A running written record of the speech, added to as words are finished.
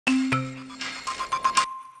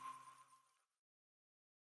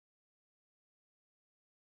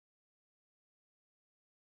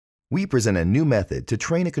We present a new method to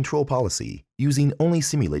train a control policy using only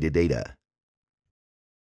simulated data.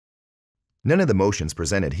 None of the motions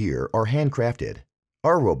presented here are handcrafted.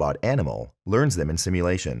 Our robot Animal learns them in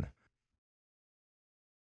simulation.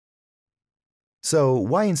 So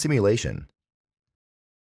why in simulation?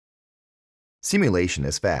 Simulation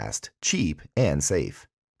is fast, cheap, and safe.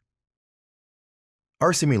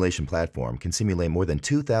 Our simulation platform can simulate more than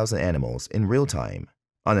 2,000 animals in real time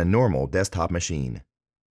on a normal desktop machine.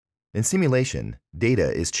 In simulation,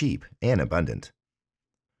 data is cheap and abundant.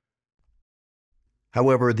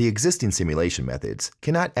 However, the existing simulation methods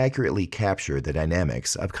cannot accurately capture the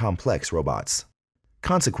dynamics of complex robots.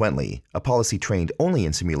 Consequently, a policy trained only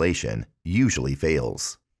in simulation usually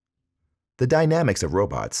fails. The dynamics of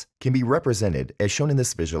robots can be represented as shown in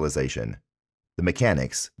this visualization. The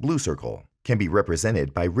mechanics, blue circle, can be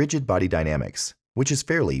represented by rigid body dynamics, which is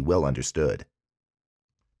fairly well understood.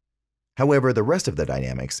 However, the rest of the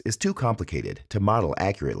dynamics is too complicated to model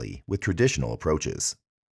accurately with traditional approaches.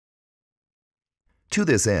 To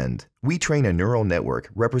this end, we train a neural network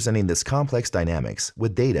representing this complex dynamics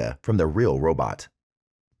with data from the real robot.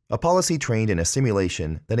 A policy trained in a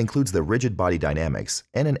simulation that includes the rigid body dynamics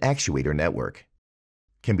and an actuator network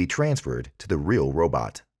can be transferred to the real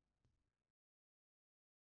robot.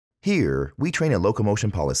 Here, we train a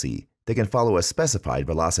locomotion policy that can follow a specified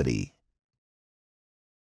velocity.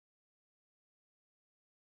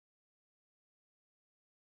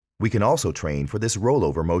 We can also train for this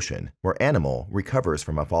rollover motion where Animal recovers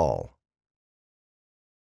from a fall.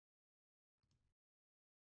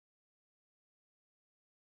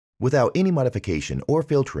 Without any modification or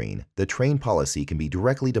filtering, the trained policy can be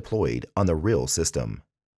directly deployed on the real system.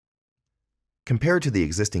 Compared to the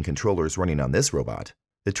existing controllers running on this robot,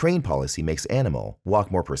 the trained policy makes Animal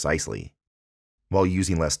walk more precisely, while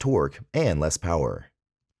using less torque and less power.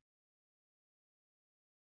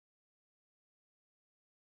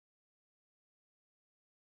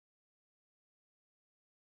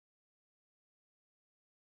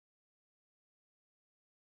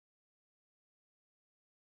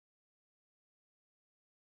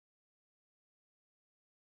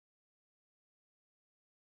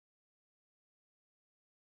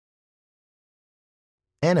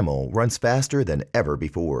 Animal runs faster than ever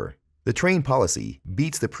before. The trained policy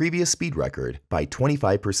beats the previous speed record by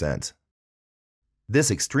 25%.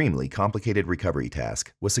 This extremely complicated recovery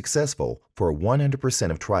task was successful for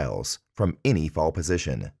 100% of trials from any fall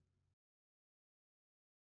position.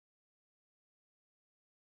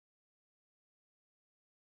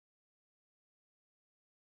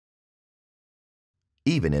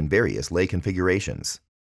 Even in various lay configurations.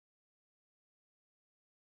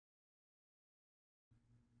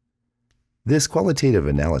 This qualitative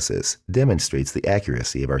analysis demonstrates the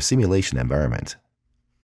accuracy of our simulation environment.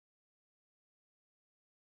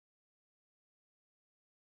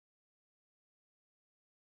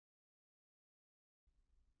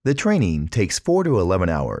 The training takes 4 to 11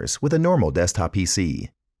 hours with a normal desktop PC.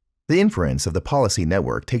 The inference of the policy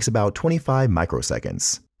network takes about 25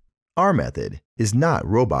 microseconds. Our method is not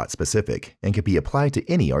robot-specific and can be applied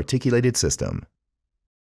to any articulated system.